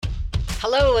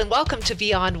Hello and welcome to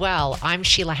Beyond Well. I'm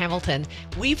Sheila Hamilton.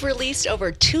 We've released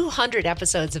over 200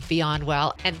 episodes of Beyond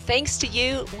Well, and thanks to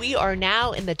you, we are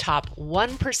now in the top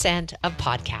 1% of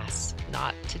podcasts.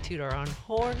 Not to toot our own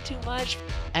horn too much,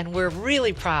 and we're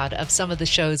really proud of some of the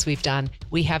shows we've done.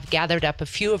 We have gathered up a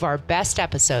few of our best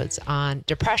episodes on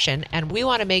depression, and we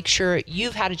want to make sure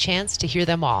you've had a chance to hear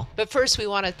them all. But first, we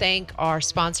want to thank our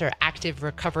sponsor, Active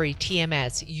Recovery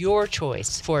TMS, your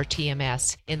choice for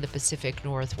TMS in the Pacific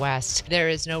Northwest. There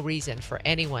is no reason for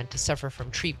anyone to suffer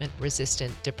from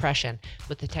treatment-resistant depression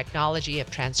with the technology of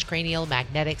transcranial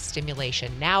magnetic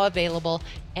stimulation now available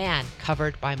and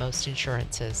covered by most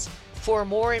insurances. For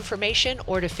more information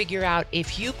or to figure out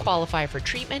if you qualify for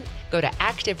treatment, go to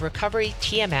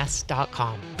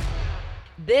activerecoverytms.com.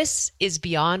 This is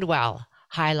Beyond Well,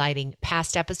 highlighting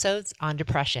past episodes on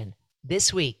depression.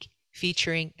 This week,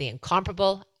 featuring the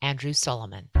incomparable Andrew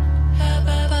Soloman.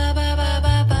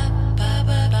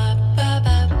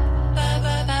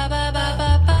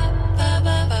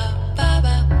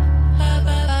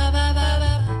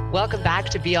 Welcome back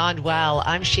to Beyond Well.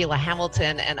 I'm Sheila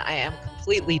Hamilton, and I am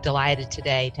completely delighted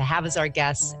today to have as our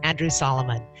guest Andrew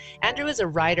Soloman. Andrew is a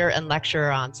writer and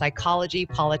lecturer on psychology,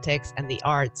 politics, and the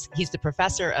arts. He's the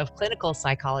professor of clinical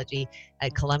psychology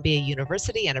at Columbia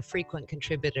University and a frequent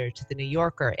contributor to The New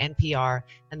Yorker, NPR,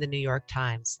 and The New York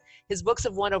Times. His books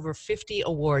have won over 50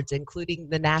 awards, including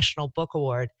the National Book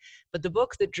Award. But the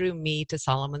book that drew me to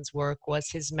Soloman's work was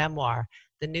his memoir,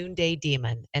 The Noonday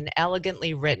Demon, an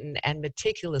elegantly written and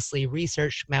meticulously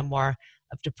researched memoir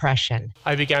of depression.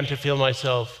 I began to feel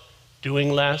myself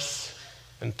doing less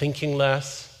and thinking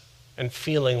less and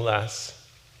feeling less.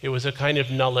 It was a kind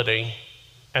of nullity,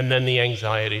 and then the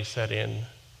anxiety set in.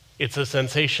 It's a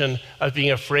sensation of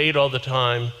being afraid all the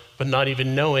time, but not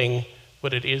even knowing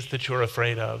what it is that you're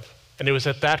afraid of. And it was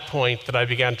at that point that I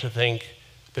began to think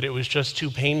that it was just too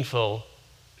painful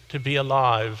to be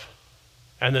alive,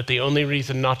 and that the only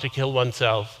reason not to kill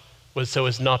oneself was so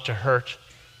as not to hurt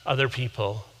other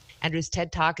people. Andrew's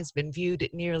TED Talk has been viewed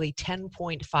nearly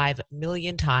 10.5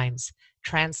 million times,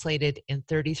 translated in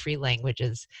 33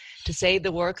 languages. To say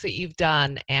the work that you've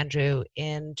done, Andrew,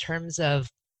 in terms of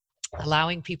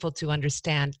allowing people to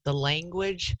understand the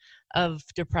language of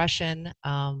depression,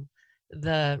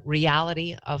 the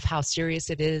reality of how serious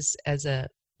it is as a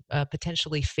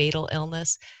potentially fatal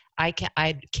illness, I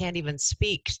can't even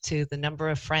speak to the number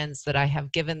of friends that I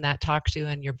have given that talk to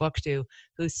and your book to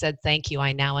who said, thank you,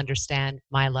 I now understand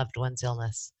my loved one's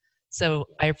illness. So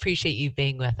I appreciate you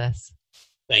being with us.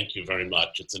 Thank you very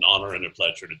much. It's an honor and a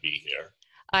pleasure to be here.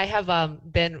 I have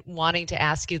been wanting to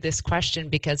ask you this question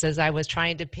because as I was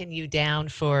trying to pin you down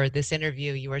for this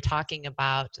interview, you were talking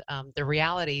about the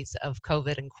realities of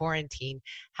COVID and quarantine,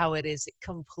 how it is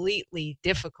completely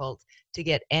difficult to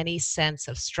get any sense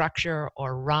of structure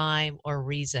or rhyme or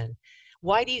reason.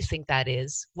 Why do you think that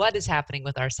is? What is happening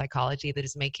with our psychology that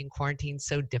is making quarantine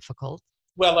so difficult?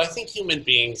 Well, I think human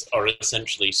beings are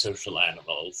essentially social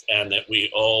animals, and that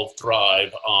we all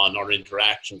thrive on our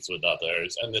interactions with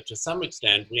others, and that to some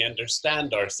extent we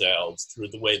understand ourselves through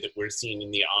the way that we're seen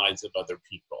in the eyes of other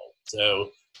people.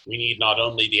 So we need not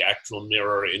only the actual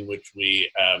mirror in which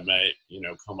we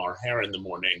comb our hair in the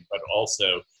morning, but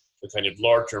also the kind of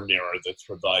larger mirror that's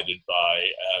provided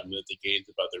by the gaze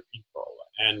of other people.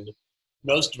 And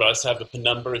most of us have a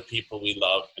number of people we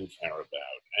love and care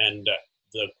about. And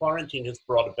the quarantine has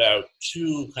brought about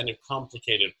two kind of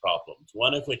complicated problems,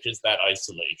 one of which is that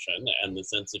isolation and the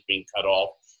sense of being cut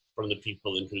off from the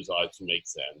people in whose eyes you make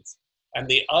sense. And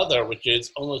the other, which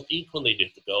is almost equally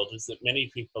difficult, is that many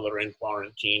people are in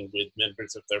quarantine with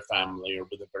members of their family or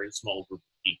with a very small group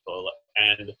of people.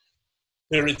 And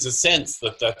there is a sense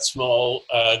that that small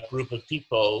group of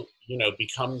people,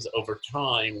 becomes over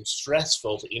time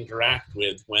stressful to interact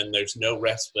with when there's no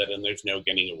respite and there's no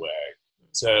getting away.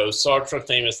 So Sartre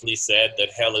famously said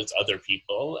that hell is other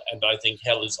people, and I think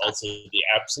hell is also the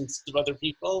absence of other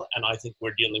people, and I think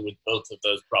we're dealing with both of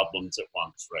those problems at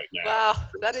once right now. Wow,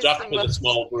 that is stuck with a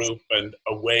small group and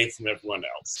away from everyone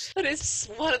else. That is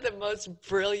one of the most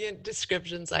brilliant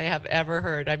descriptions I have ever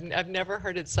heard. I've never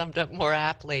heard it summed up more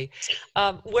aptly.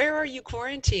 Where are you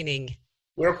quarantining?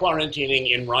 We're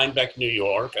quarantining in Rhinebeck, New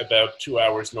York, about 2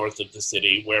 hours north of the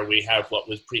city, where we have what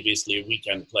was previously a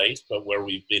weekend place, but where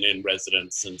we've been in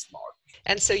residence since March.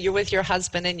 And so you're with your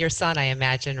husband and your son, I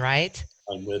imagine, right?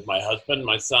 I'm with my husband,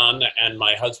 my son, and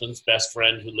my husband's best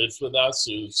friend who lives with us,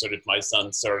 who's sort of my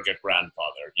son's surrogate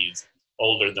grandfather. He's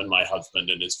older than my husband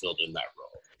and is filled in that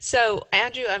role. So,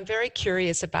 Andrew, I'm very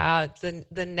curious about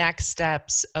the next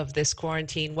steps of this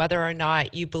quarantine, whether or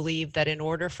not you believe that in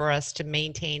order for us to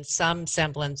maintain some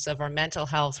semblance of our mental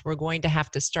health, we're going to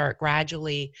have to start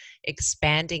gradually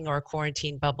expanding our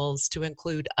quarantine bubbles to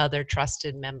include other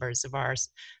trusted members of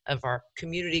our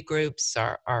community groups,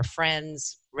 our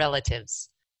friends, relatives.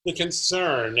 The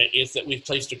concern is that we've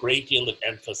placed a great deal of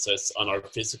emphasis on our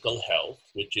physical health,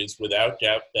 which is without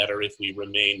doubt better if we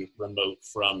remain remote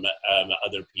from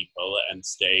other people and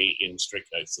stay in strict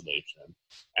isolation.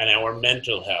 And our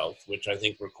mental health, which I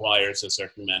think requires a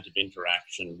certain amount of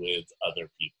interaction with other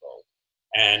people.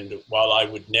 And while I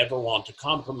would never want to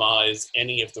compromise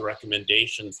any of the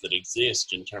recommendations that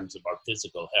exist in terms of our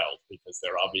physical health, because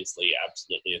they're obviously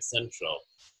absolutely essential,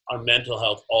 our mental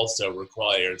health also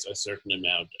requires a certain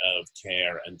amount of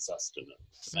care and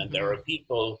sustenance. And there are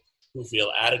people who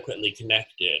feel adequately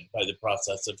connected by the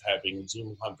process of having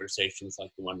Zoom conversations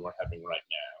like the one we're having right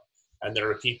now. And there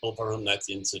are people for whom that's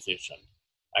insufficient.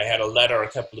 I had a letter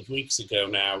a couple of weeks ago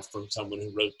now from someone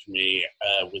who wrote to me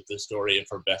with the story of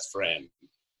her best friend,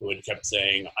 who had kept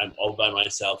saying, I'm all by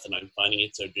myself and I'm finding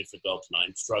it so difficult and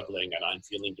I'm struggling and I'm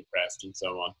feeling depressed and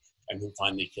so on, and who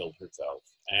finally killed herself.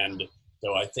 And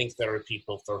so I think there are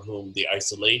people for whom the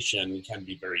isolation can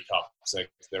be very toxic.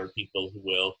 There are people who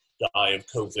will die of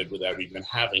COVID without even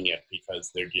having it because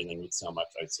they're dealing with so much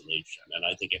isolation. And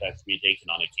I think it has to be taken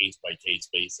on a case-by-case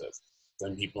basis.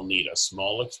 Some people need a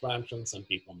small expansion, some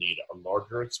people need a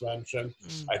larger expansion.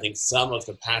 I think some of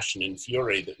the passion and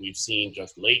fury that we've seen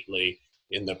just lately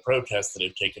in the protests that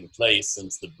have taken place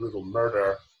since the brutal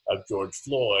murder of George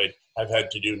Floyd have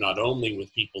had to do not only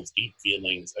with people's deep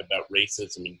feelings about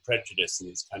racism and prejudice in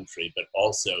this country, but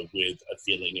also with a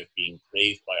feeling of being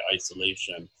craved by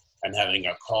isolation and having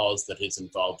a cause that has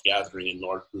involved gathering in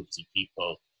large groups of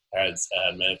people has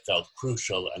felt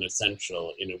crucial and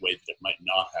essential in a way that it might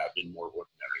not have in more ordinary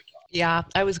times. Yeah,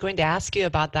 I was going to ask you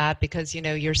about that because,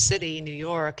 your city, New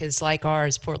York, is like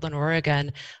ours, Portland,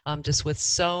 Oregon, just with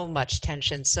so much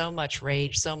tension, so much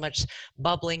rage, so much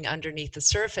bubbling underneath the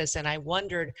surface. And I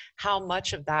wondered how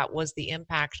much of that was the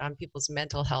impact on people's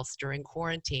mental health during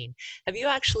quarantine. Have you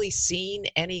actually seen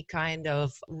any kind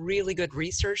of really good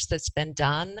research that's been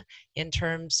done in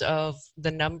terms of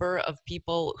the number of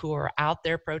people who are out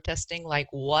there protesting, like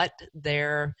what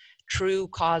their true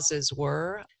causes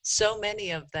were? So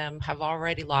many of them have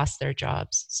already lost their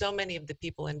jobs. So many of the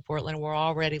people in Portland were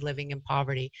already living in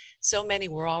poverty. So many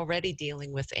were already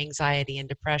dealing with anxiety and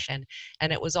depression.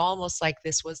 And it was almost like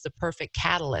this was the perfect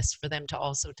catalyst for them to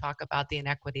also talk about the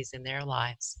inequities in their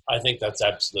lives. I think that's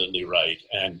absolutely right.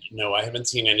 And no, I haven't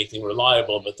seen anything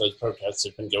reliable, but those protests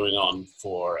have been going on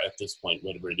for, at this point,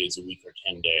 whatever it is, a week or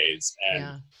 10 days.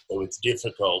 And so it's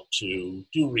difficult to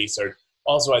do research.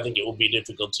 Also, I think it will be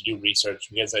difficult to do research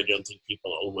because I don't think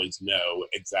people always know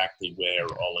exactly where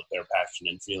all of their passion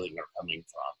and feeling are coming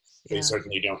from. They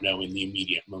certainly don't know in the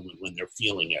immediate moment when they're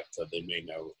feeling it, so they may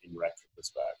know in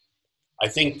retrospect. I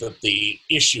think that the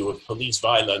issue of police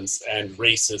violence and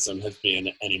racism has been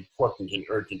an important and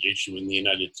urgent issue in the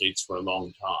United States for a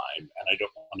long time. And I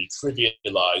don't want to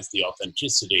trivialize the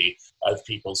authenticity of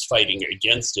people's fighting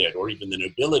against it, or even the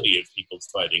nobility of people's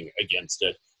fighting against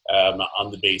it,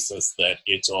 on the basis that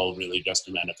it's all really just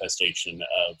a manifestation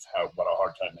of what a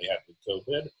hard time they had with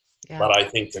COVID. But I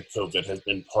think that COVID has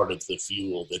been part of the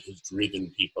fuel that has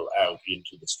driven people out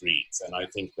into the streets. And I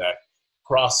think that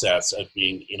process of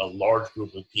being in a large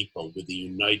group of people with a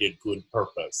united good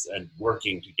purpose and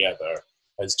working together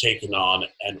has taken on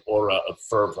an aura of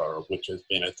fervor, which has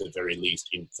been at the very least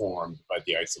informed by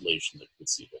the isolation that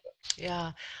preceded it.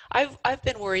 Yeah, I've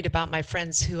been worried about my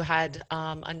friends who had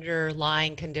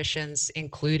underlying conditions,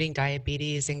 including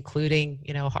diabetes, including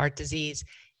heart disease,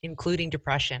 including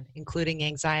depression, including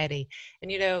anxiety.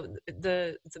 And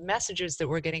the messages that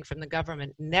we're getting from the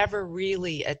government never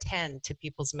really attend to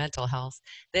people's mental health.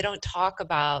 They don't talk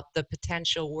about the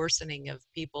potential worsening of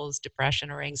people's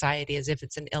depression or anxiety as if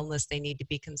it's an illness they need to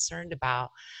be concerned about.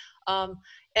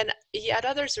 And yet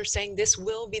others are saying this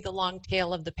will be the long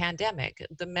tail of the pandemic.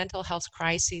 The mental health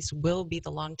crises will be the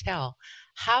long tail.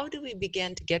 How do we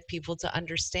begin to get people to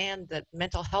understand that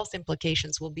mental health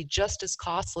implications will be just as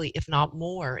costly, if not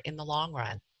more, in the long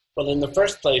run? Well, in the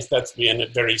first place, that's been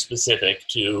very specific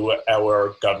to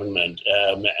our government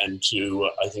and to,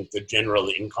 I think, the general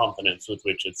incompetence with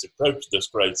which it's approached this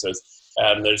crisis.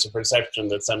 There's a perception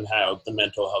that somehow the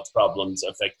mental health problems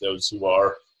affect those who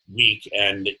are weak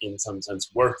and in some sense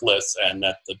worthless, and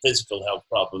that the physical health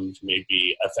problems may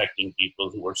be affecting people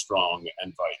who are strong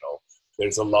and vital.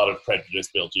 There's a lot of prejudice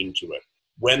built into it.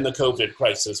 When the COVID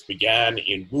crisis began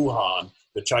in Wuhan,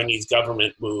 the Chinese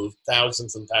government moved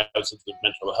thousands and thousands of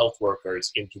mental health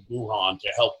workers into Wuhan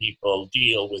to help people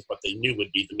deal with what they knew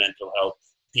would be the mental health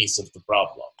piece of the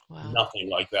problem. Wow. Nothing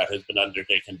like that has been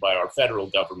undertaken by our federal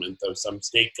government, though some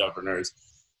state governors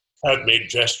have made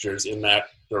gestures in that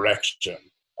direction.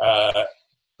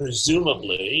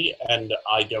 Presumably, and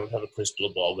I don't have a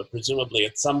crystal ball, but presumably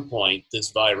at some point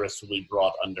this virus will be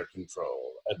brought under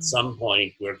control. At some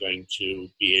point we're going to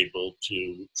be able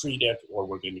to treat it, or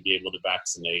we're going to be able to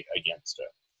vaccinate against it.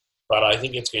 But I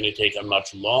think it's going to take a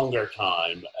much longer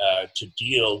time to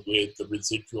deal with the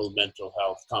residual mental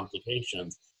health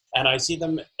complications. And I see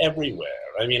them everywhere.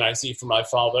 I mean, I see from my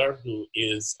father, who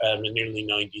is nearly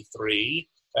 93,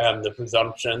 the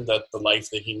presumption that the life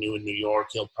that he knew in New York,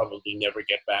 he'll probably never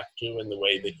get back to in the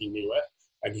way that he knew it.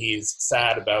 And he's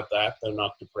sad about that, though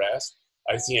not depressed.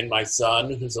 I see in my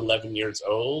son, who's 11 years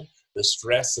old, the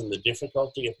stress and the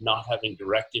difficulty of not having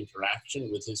direct interaction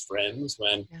with his friends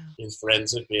when his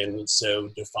friends have been so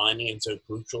defining and so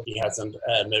crucial. He hasn't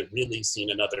really seen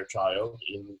another child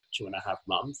in 2.5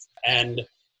 months. And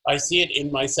I see it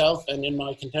in myself and in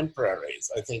my contemporaries.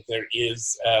 I think there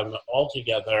is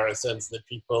altogether a sense that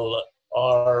people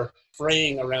are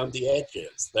fraying around the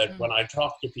edges, that when I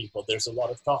talk to people, there's a lot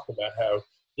of talk about how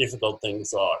difficult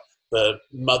things are. The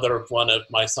mother of one of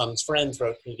my son's friends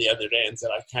wrote me the other day and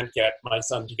said, I can't get my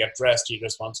son to get dressed. He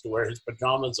just wants to wear his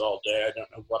pajamas all day. I don't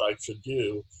know what I should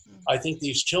do. I think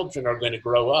these children are going to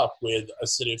grow up with a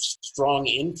sort of strong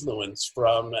influence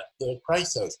from the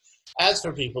crisis. As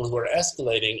for people who are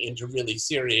escalating into really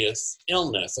serious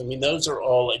illness, I mean, those are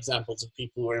all examples of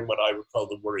people who are in what I would call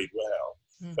the worried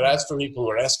well. But as for people who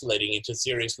are escalating into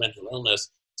serious mental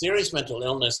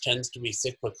illness tends to be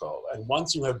cyclical. And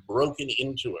once you have broken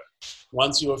into it,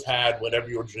 once you have had whatever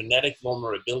your genetic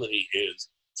vulnerability is,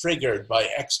 triggered by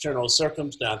external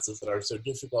circumstances that are so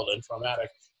difficult and traumatic,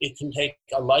 it can take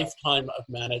a lifetime of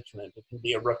management. It can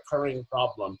be a recurring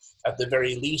problem. At the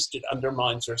very least, it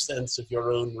undermines your sense of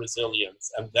your own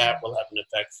resilience, and that will have an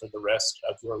effect for the rest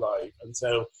of your life. And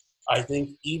so I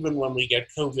think even when we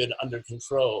get COVID under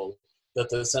control, that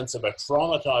the sense of a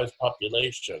traumatized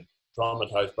population,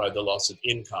 traumatized by the loss of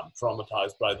income,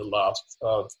 traumatized by the loss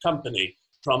of company,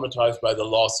 traumatized by the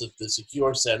loss of the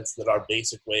secure sense that our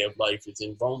basic way of life is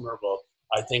invulnerable,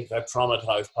 I think that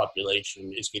traumatized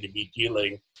population is going to be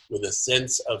dealing with a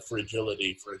sense of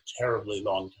fragility for a terribly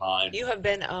long time. You have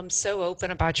been so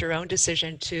open about your own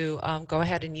decision to go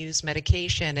ahead and use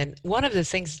medication. And one of the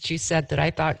things that you said that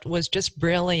I thought was just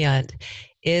brilliant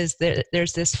is that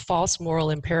there's this false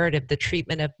moral imperative. The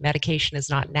treatment of medication is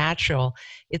not natural.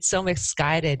 It's so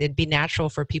misguided. It'd be natural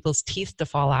for people's teeth to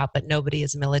fall out, but nobody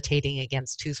is militating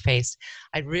against toothpaste.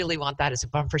 I really want that as a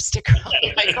bumper sticker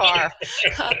on my car.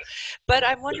 But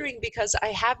I'm wondering, because I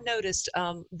have noticed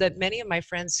that many of my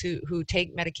friends who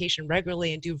take medication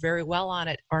regularly and do very well on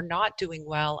it are not doing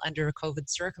well under COVID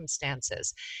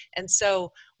circumstances. And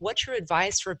so what's your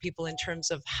advice for people in terms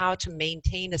of how to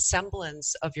maintain a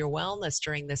semblance of your wellness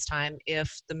during this time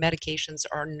if the medications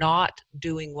are not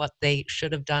doing what they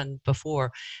should have done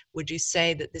before? Would you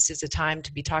say that this is a time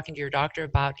to be talking to your doctor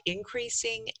about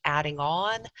increasing, adding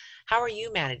on? How are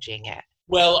you managing it?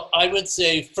 Well, I would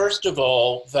say, first of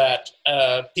all, that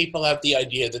people have the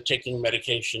idea that taking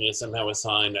medication is somehow a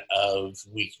sign of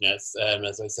weakness.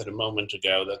 As I said a moment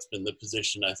ago, that's been the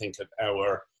position, I think, of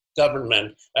our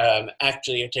government.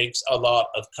 Actually, it takes a lot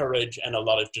of courage and a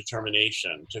lot of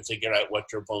determination to figure out what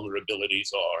your vulnerabilities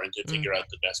are and to figure out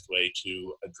the best way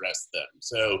to address them.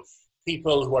 So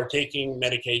people who are taking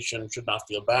medication should not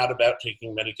feel bad about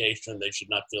taking medication. They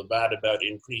should not feel bad about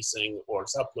increasing or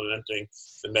supplementing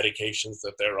the medications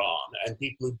that they're on. And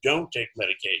people who don't take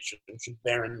medication should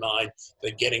bear in mind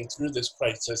that getting through this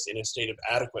crisis in a state of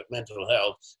adequate mental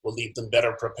health will leave them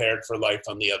better prepared for life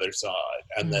on the other side.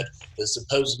 And that the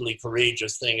supposedly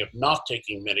courageous thing of not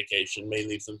taking medication may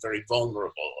leave them very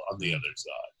vulnerable on the other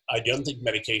side. I don't think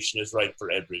medication is right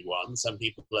for everyone. Some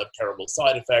people have terrible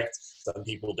side effects. Some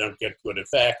people don't get good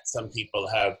effects. Some people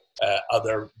have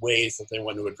other ways that they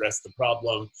want to address the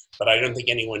problem. But I don't think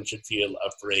anyone should feel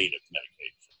afraid of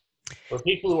medication. For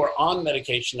people who are on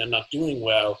medication and not doing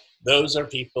well, those are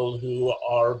people who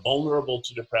are vulnerable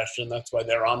to depression. That's why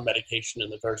they're on medication in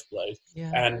the first place.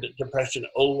 Yeah. And depression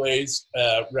always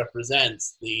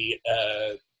represents the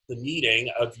meeting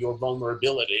of your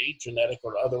vulnerability, genetic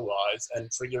or otherwise, and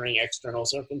triggering external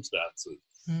circumstances.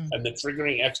 And the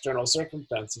triggering external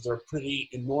circumstances are pretty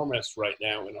enormous right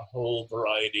now in a whole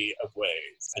variety of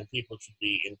ways. And people should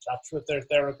be in touch with their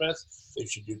therapist. They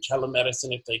should do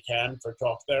telemedicine if they can for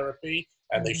talk therapy.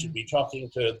 And they should be talking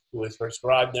to who has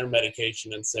prescribed their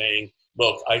medication and saying,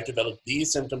 look, I've developed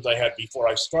these symptoms I had before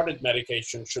I started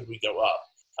medication. Should we go up?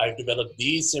 I've developed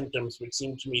these symptoms, which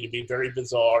seem to me to be very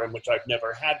bizarre and which I've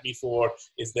never had before.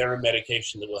 Is there a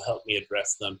medication that will help me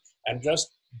address them? And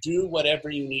just do whatever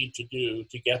you need to do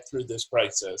to get through this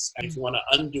crisis. And if you want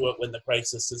to undo it when the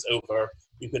crisis is over,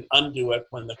 you can undo it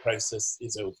when the crisis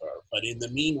is over. But in the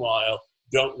meanwhile,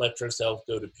 don't let yourself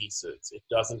go to pieces. It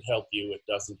doesn't help you. It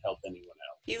doesn't help anyone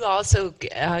else. You also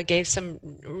gave some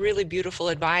really beautiful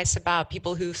advice about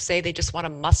people who say they just want to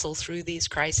muscle through these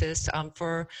crises.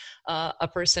 For a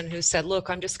person who said, look,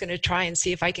 I'm just going to try and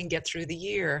see if I can get through the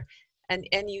year. And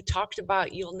you talked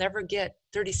about you'll never get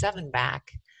 37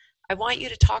 back. I want you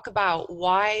to talk about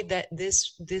why that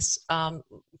this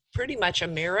pretty much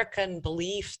American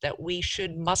belief that we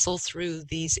should muscle through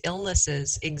these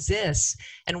illnesses exists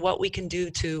and what we can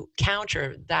do to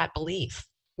counter that belief.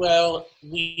 Well,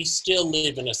 we still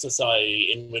live in a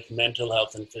society in which mental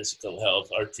health and physical health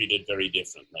are treated very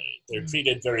differently. They're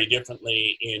treated very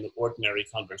differently in ordinary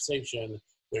conversation.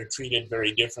 They're treated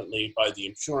very differently by the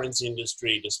insurance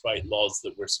industry, despite laws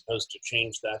that were supposed to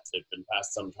change that have been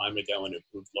passed some time ago and have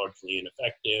proved largely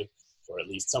ineffective, or at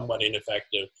least somewhat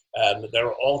ineffective. There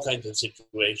are all kinds of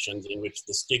situations in which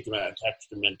the stigma attached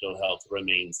to mental health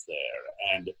remains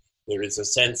there. And there is a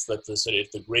sense that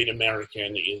the great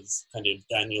American is kind of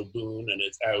Daniel Boone and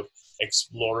is out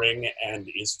exploring and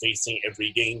is facing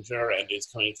every danger and is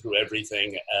coming through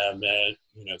everything,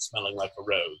 smelling like a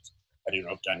rose. I don't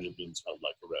know if Daniel Boone smelled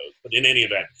like a rose, but in any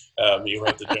event, you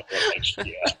have the general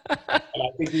idea. And I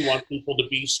think we want people to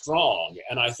be strong.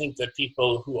 And I think that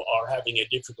people who are having a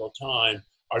difficult time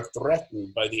are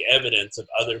threatened by the evidence of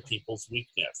other people's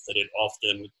weakness, that it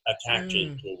often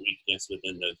attaches to a weakness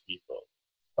within those people.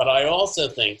 But I also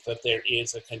think that there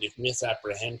is a kind of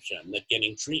misapprehension that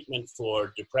getting treatment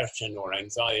for depression or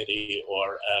anxiety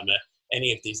or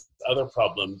any of these other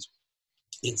problems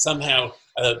is somehow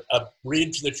a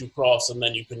bridge that you cross and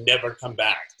then you can never come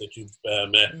back, that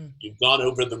you've gone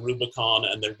over the Rubicon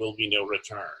and there will be no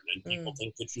return. And people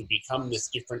think that you become this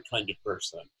different kind of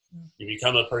person. You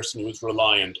become a person who is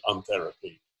reliant on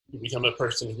therapy. You become a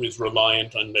person who is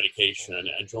reliant on medication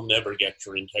and you'll never get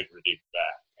your integrity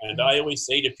back. And I always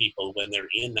say to people when they're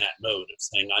in that mode of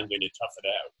saying, I'm going to tough it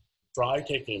out, try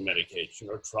taking medication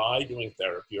or try doing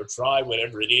therapy or try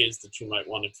whatever it is that you might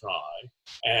want to try.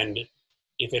 And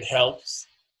if it helps,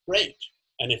 great.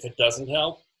 And if it doesn't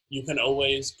help, you can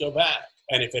always go back.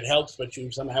 And if it helps, but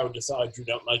you somehow decide you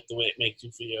don't like the way it makes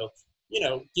you feel,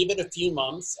 give it a few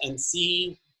months and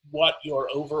see what your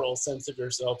overall sense of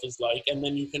yourself is like, and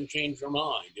then you can change your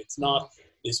mind. It's not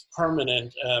this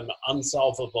permanent,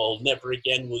 unsolvable, never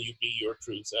again will you be your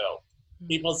true self.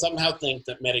 People somehow think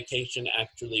that medication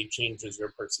actually changes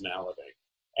your personality.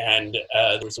 And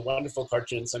there was a wonderful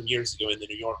cartoon some years ago in the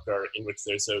New Yorker in which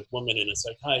there's a woman in a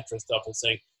psychiatrist's office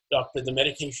saying, Doctor, the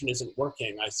medication isn't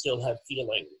working. I still have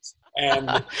feelings. And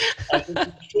I think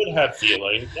we should have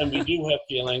feelings, and we do have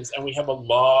feelings, and we have a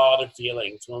lot of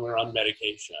feelings when we're on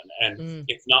medication. And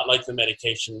it's not like the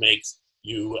medication makes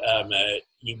you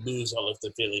lose all of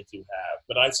the feelings you have.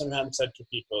 But I sometimes said to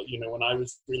people, when I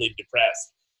was really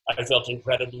depressed, I felt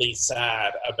incredibly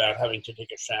sad about having to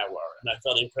take a shower, and I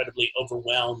felt incredibly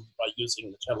overwhelmed by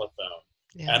using the telephone.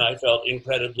 Yeah. And I felt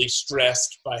incredibly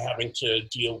stressed by having to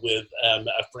deal with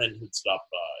a friend who'd stopped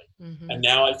by. And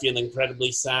now I feel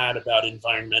incredibly sad about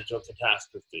environmental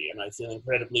catastrophe, and I feel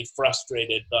incredibly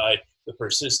frustrated by the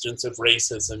persistence of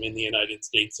racism in the United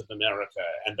States of America,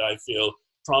 and I feel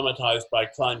traumatized by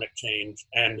climate change.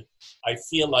 And I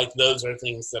feel like those are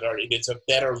things it is a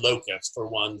better locus for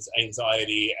one's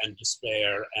anxiety and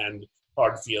despair and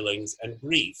hard feelings and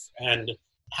grief. And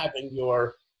having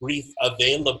your grief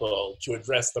available to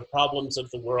address the problems of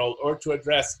the world or to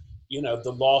address,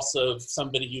 the loss of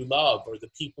somebody you love or the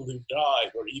people who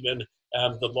died or even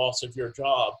the loss of your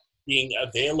job, being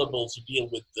available to deal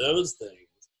with those things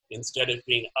instead of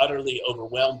being utterly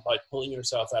overwhelmed by pulling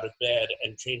yourself out of bed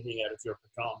and changing out of your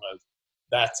pajamas.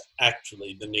 That's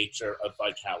actually the nature of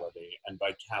vitality, and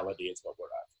vitality is what we're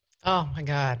after. Oh my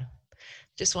God.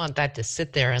 Just want that to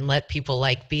sit there and let people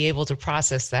be able to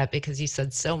process that, because you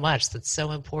said so much that's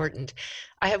so important.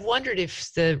 I have wondered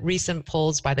if the recent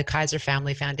polls by the Kaiser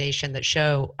Family Foundation that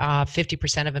show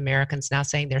 50% of Americans now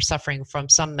saying they're suffering from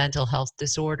some mental health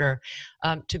disorder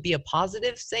to be a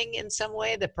positive thing in some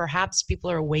way, that perhaps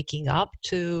people are waking up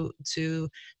to the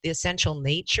essential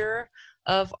nature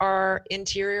of our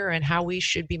interior and how we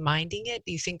should be minding it.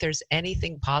 Do you think there's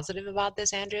anything positive about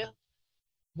this, Andrew?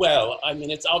 Well, I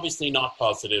mean, it's obviously not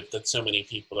positive that so many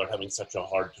people are having such a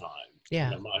hard time. You Yeah.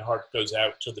 know, my heart goes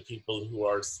out to the people who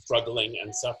are struggling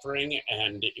and suffering,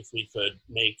 and if we could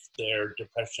make their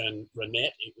depression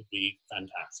remit, it would be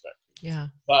fantastic. Yeah.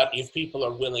 But if people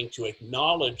are willing to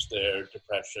acknowledge their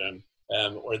depression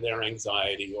or their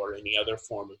anxiety or any other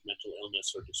form of mental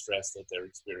illness or distress that they're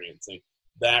experiencing,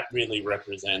 that really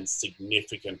represents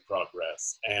significant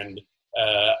progress. And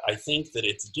I think that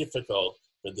it's difficult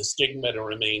for the stigma to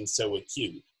remain so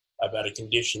acute about a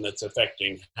condition that's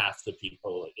affecting half the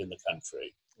people in the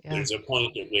country. Yeah. There's a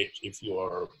point at which, if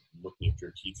you're looking at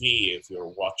your TV, if you're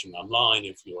watching online,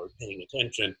 if you're paying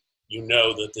attention, you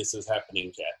know that this is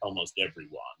happening to almost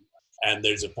everyone. And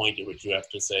there's a point at which you have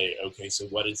to say, okay, so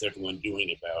what is everyone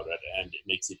doing about it? And it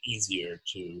makes it easier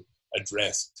to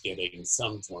address getting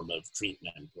some form of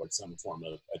treatment or some form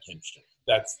of attention.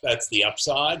 That's the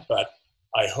upside, but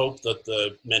I hope that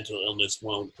the mental illness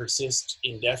won't persist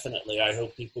indefinitely. I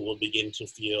hope people will begin to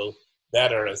feel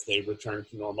better as they return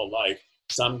to normal life.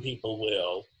 Some people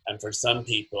will, and for some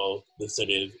people, the sort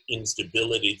of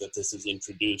instability that this has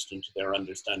introduced into their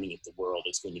understanding of the world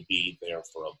is going to be there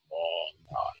for a long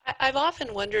time. I've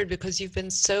often wondered, because you've been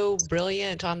so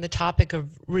brilliant on the topic of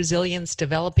resilience,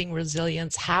 developing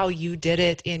resilience, how you did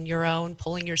it in your own,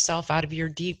 pulling yourself out of your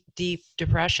deep, deep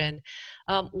depression,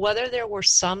 whether there were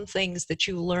some things that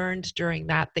you learned during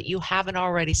that you haven't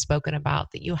already spoken about,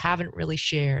 that you haven't really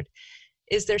shared.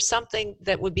 Is there something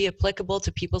that would be applicable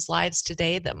to people's lives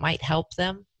today that might help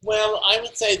them? Well, I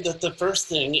would say that the first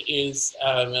thing is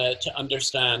to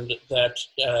understand that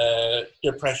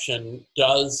depression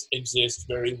does exist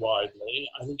very widely.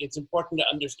 I think it's important to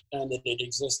understand that it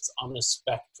exists on a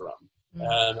spectrum.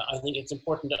 I think it's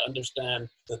important to understand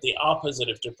that the opposite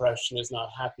of depression is not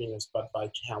happiness, but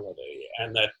vitality,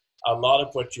 and that a lot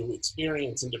of what you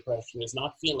experience in depression is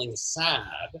not feeling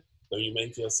sad, though you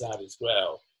may feel sad as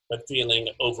well, but feeling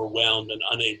overwhelmed and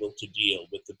unable to deal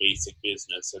with the basic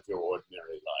business of your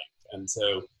ordinary life. And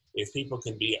so if people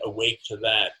can be awake to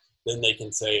that, then they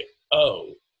can say,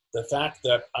 oh, the fact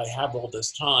that I have all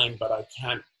this time, but I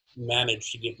can't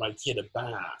manage to give my kid a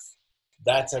bath,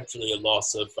 that's actually a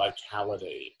loss of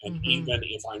vitality. And even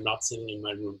if I'm not sitting in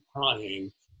my room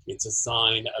crying, it's a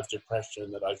sign of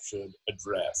depression that I should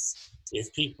address.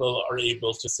 If people are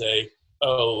able to say,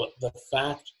 oh, the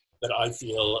fact that I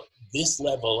feel this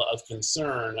level of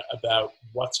concern about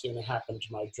what's going to happen to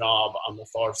my job on the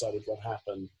far side of what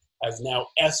happened has now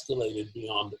escalated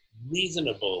beyond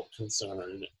reasonable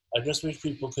concern. I just wish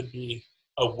people could be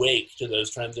awake to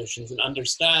those transitions and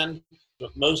understand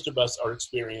that most of us are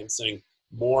experiencing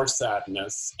more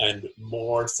sadness and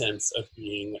more sense of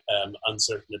being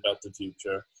uncertain about the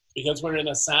future because we're in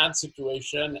a sad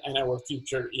situation and our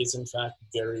future is in fact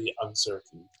very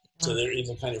uncertain. So there is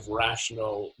a kind of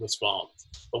rational response.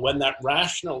 But when that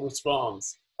rational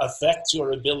response affects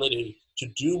your ability to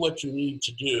do what you need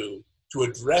to do to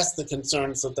address the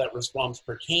concerns that that response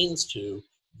pertains to,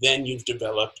 then you've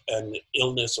developed an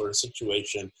illness or a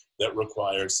situation that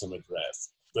requires some address.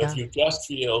 But if you just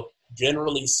feel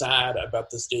generally sad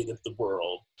about the state of the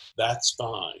world, that's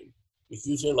fine. If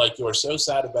you feel like you're so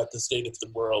sad about the state of the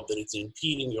world that it's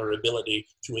impeding your ability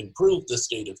to improve the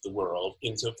state of the world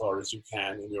insofar as you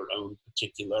can in your own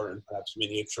particular and perhaps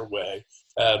miniature way,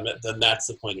 then that's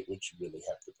the point at which you really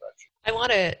have depression. I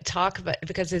want to talk about,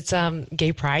 because it's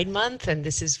Gay Pride Month, and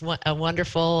this is a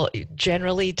wonderful,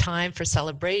 generally time for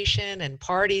celebration and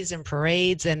parties and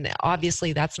parades, and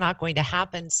obviously that's not going to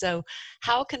happen. So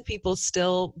how can people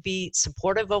still be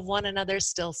supportive of one another,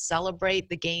 still celebrate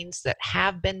the gains that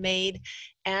have been made,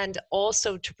 and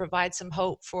also to provide some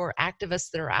hope for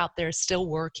activists that are out there still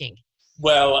working?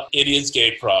 Well, it is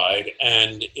Gay Pride,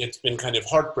 and it's been kind of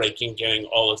heartbreaking getting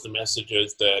all of the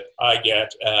messages that I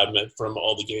get from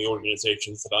all the gay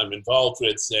organizations that I'm involved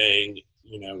with saying,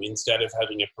 you know, instead of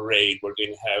having a parade, we're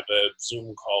going to have a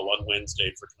Zoom call on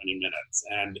Wednesday for 20 minutes.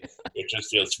 And it just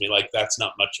feels to me like that's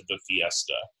not much of a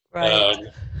fiesta. Right.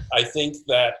 I think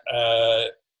that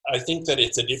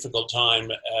it's a difficult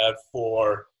time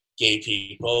for gay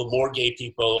people. More gay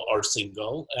people are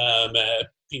single.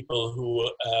 People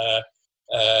who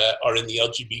are in the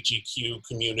LGBTQ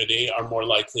community are more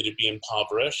likely to be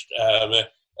impoverished.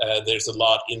 There's a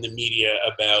lot in the media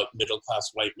about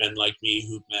middle-class white men like me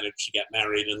who've managed to get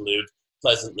married and live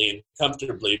pleasantly and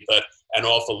comfortably, but an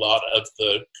awful lot of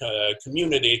the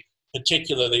community,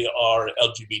 particularly are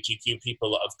LGBTQ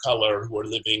people of color who are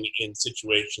living in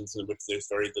situations in which there's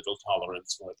very little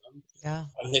tolerance for them. Yeah.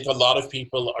 I think a lot of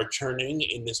people are turning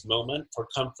in this moment for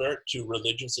comfort to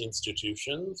religious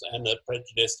institutions, and the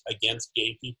prejudice against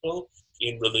gay people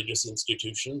in religious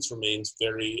institutions remains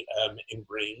very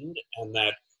ingrained, and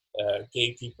that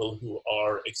gay people who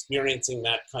are experiencing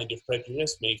that kind of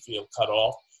prejudice may feel cut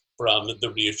off from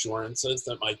the reassurances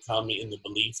that might come in the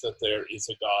belief that there is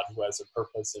a God who has a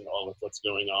purpose in all of what's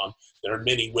going on. There are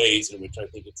many ways in which I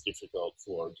think it's difficult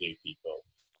for gay people.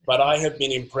 But I have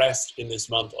been impressed in this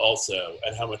month also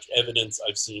at how much evidence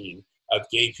I've seen of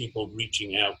gay people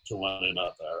reaching out to one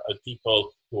another, of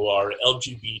people who are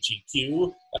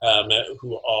LGBTQ,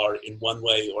 who are in one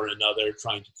way or another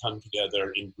trying to come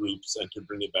together in groups and to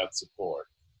bring about support.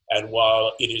 And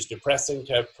while it is depressing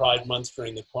to have Pride Month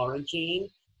during the quarantine,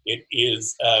 it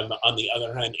is, on the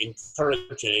other hand,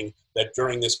 encouraging that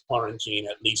during this quarantine,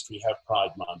 at least we have Pride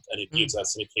Month, and it gives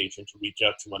us an occasion to reach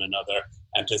out to one another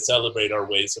and to celebrate our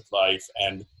ways of life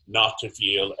and not to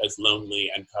feel as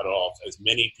lonely and cut off as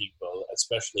many people,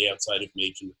 especially outside of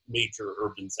major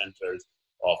urban centers,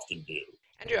 often do.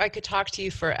 Andrew, I could talk to you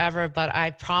forever, but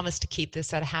I promise to keep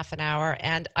this at half an hour.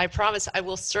 And I promise I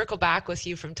will circle back with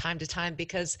you from time to time,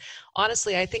 because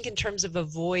honestly, I think in terms of a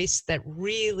voice that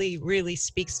really, really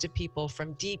speaks to people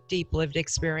from deep, deep lived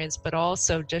experience, but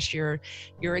also just your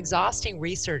exhausting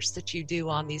research that you do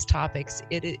on these topics,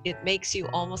 it makes you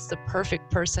almost the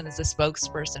perfect person as a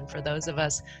spokesperson for those of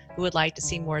us who would like to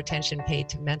see more attention paid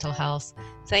to mental health.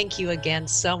 Thank you again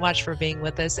so much for being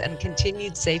with us, and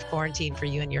continued safe quarantine for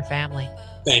you and your family.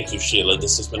 Thank you, Sheila.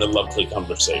 This has been a lovely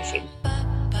conversation.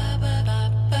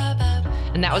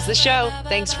 And that was the show.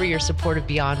 Thanks for your support of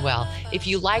Beyond Well. If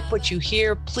you like what you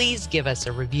hear, please give us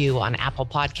a review on Apple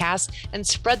Podcasts and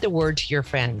spread the word to your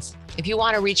friends. If you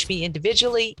want to reach me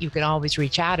individually, you can always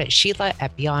reach out at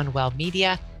Sheila@Beyond Well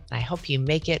Media. And I hope you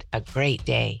make it a great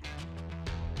day.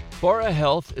 Fora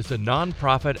Health is a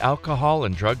nonprofit alcohol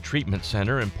and drug treatment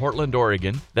center in Portland,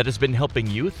 Oregon that has been helping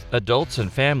youth, adults,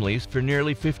 and families for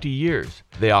nearly 50 years.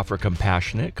 They offer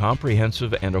compassionate,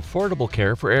 comprehensive, and affordable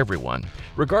care for everyone,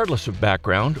 regardless of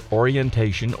background,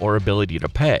 orientation, or ability to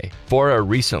pay. Fora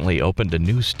recently opened a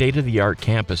new state-of-the-art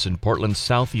campus in Portland's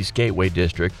Southeast Gateway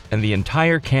District, and the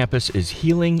entire campus is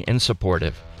healing and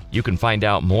supportive. You can find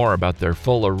out more about their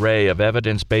full array of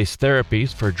evidence-based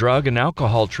therapies for drug and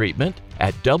alcohol treatment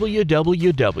at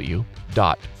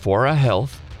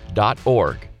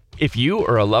www.forahealth.org. If you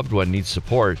or a loved one needs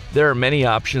support, there are many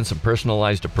options and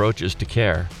personalized approaches to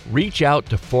care. Reach out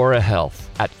to Fora Health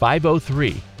at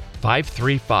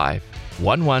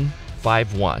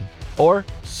 503-535-1151 or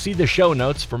see the show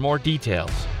notes for more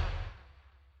details.